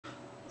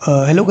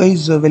Hello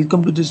guys,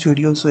 welcome to this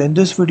video. So in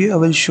this video I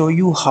will show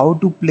you how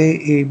to play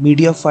a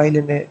media file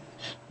in a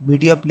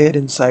media player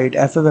inside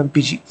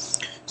FFmpeg.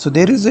 So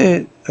there is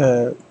a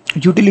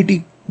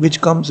utility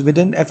which comes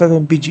within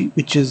FFmpeg,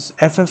 which is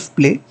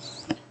FFPlay.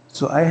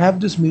 So I have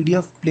this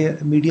media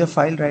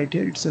file right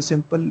here. It's a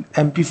simple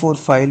MP4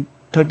 file,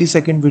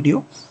 30-second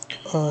video.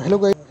 Hello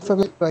guys,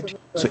 right.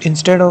 So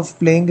instead of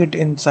playing it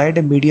inside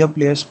a media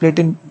player, split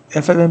in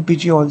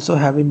FFmpeg also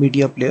have a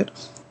media player.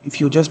 If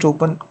you just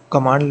open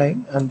command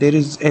line, and there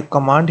is a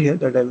command here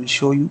that I will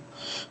show you.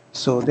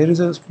 So there is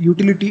a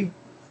utility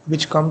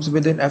which comes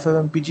within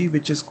FFmpeg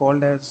which is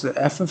called as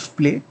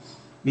FFPlay,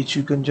 which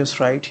you can just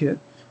write here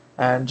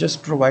and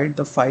just provide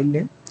the file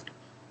name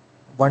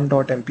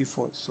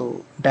 1.mp4.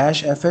 so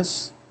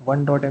 -fs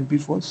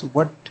 1.mp4. so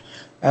what,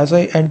 as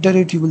I enter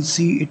it, you will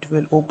see it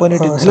will open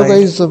it inside. Hello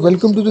guys,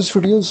 welcome to this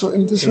video. So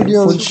in this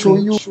video I will show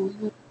you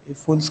a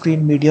full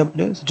screen media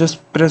player. So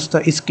just press the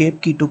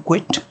escape key to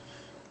quit,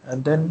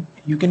 and then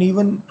you can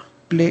even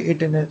play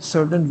it in a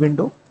certain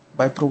window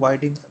by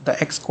providing the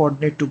x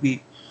coordinate to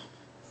be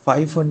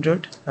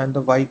 500 and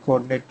the y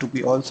coordinate to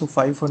be also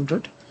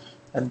 500,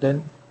 and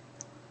then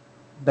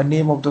the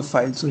name of the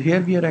file. So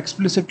here we are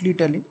explicitly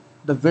telling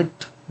the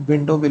width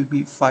window will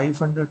be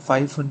 500.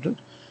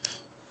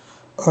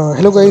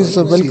 hello guys,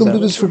 welcome to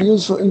this video.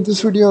 So in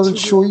this video I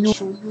will show you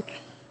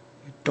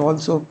it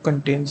also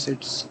contains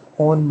its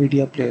own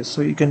media player,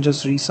 so you can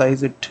just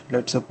resize it.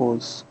 Let's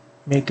suppose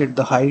make it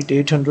the height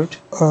 800.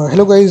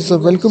 hello guys,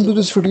 welcome to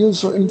this video.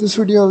 So in this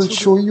video I will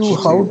show you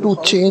how to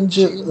change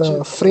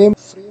frame.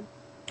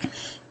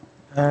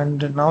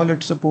 And now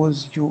let's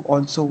suppose you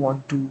also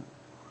want to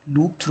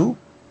loop through.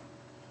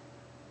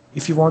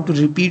 If you want to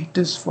repeat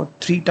this for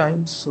 3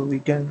 times, so we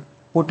can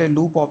put a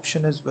loop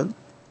option as well.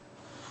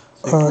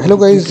 Hello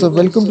guys,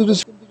 welcome to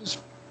this.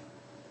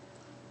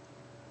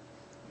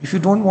 If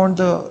you don't want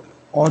the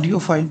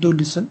audio file to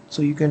listen,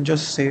 so you can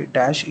just say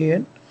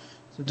 -an.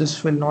 So this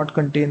will not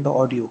contain the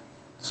audio,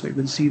 so you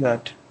will see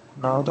that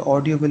now the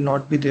audio will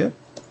not be there.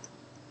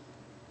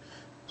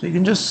 So you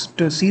can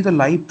just see the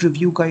live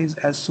preview, guys.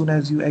 As soon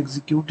as you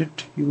execute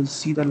it, you will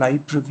see the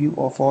live preview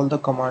of all the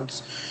commands.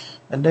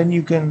 And then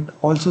you can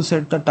also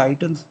set the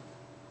title.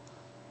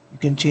 You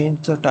can change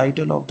the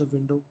title of the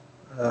window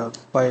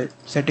by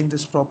setting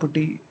this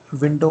property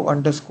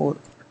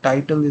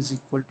window_title is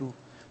equal to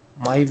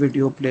my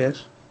video player.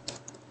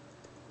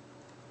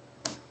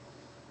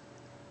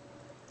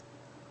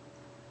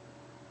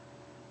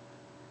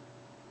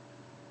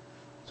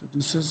 So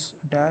this is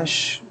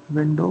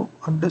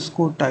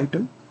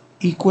 -window_title.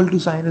 Equal to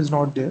sign is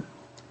not there.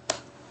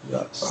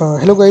 Yes.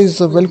 Hello guys,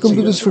 welcome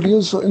to this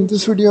video. So in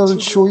this video I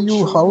will show you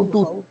how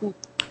to.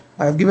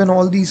 I have given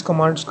all these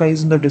commands,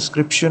 guys, in the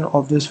description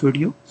of this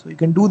video, so you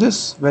can do this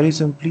very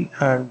simply.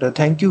 And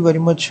thank you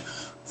very much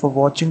for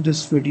watching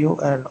this video,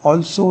 and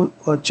also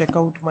check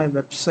out my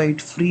website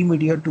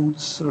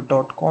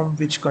freemediatools.com,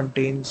 which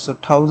contains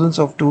thousands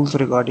of tools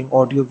regarding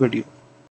audio video.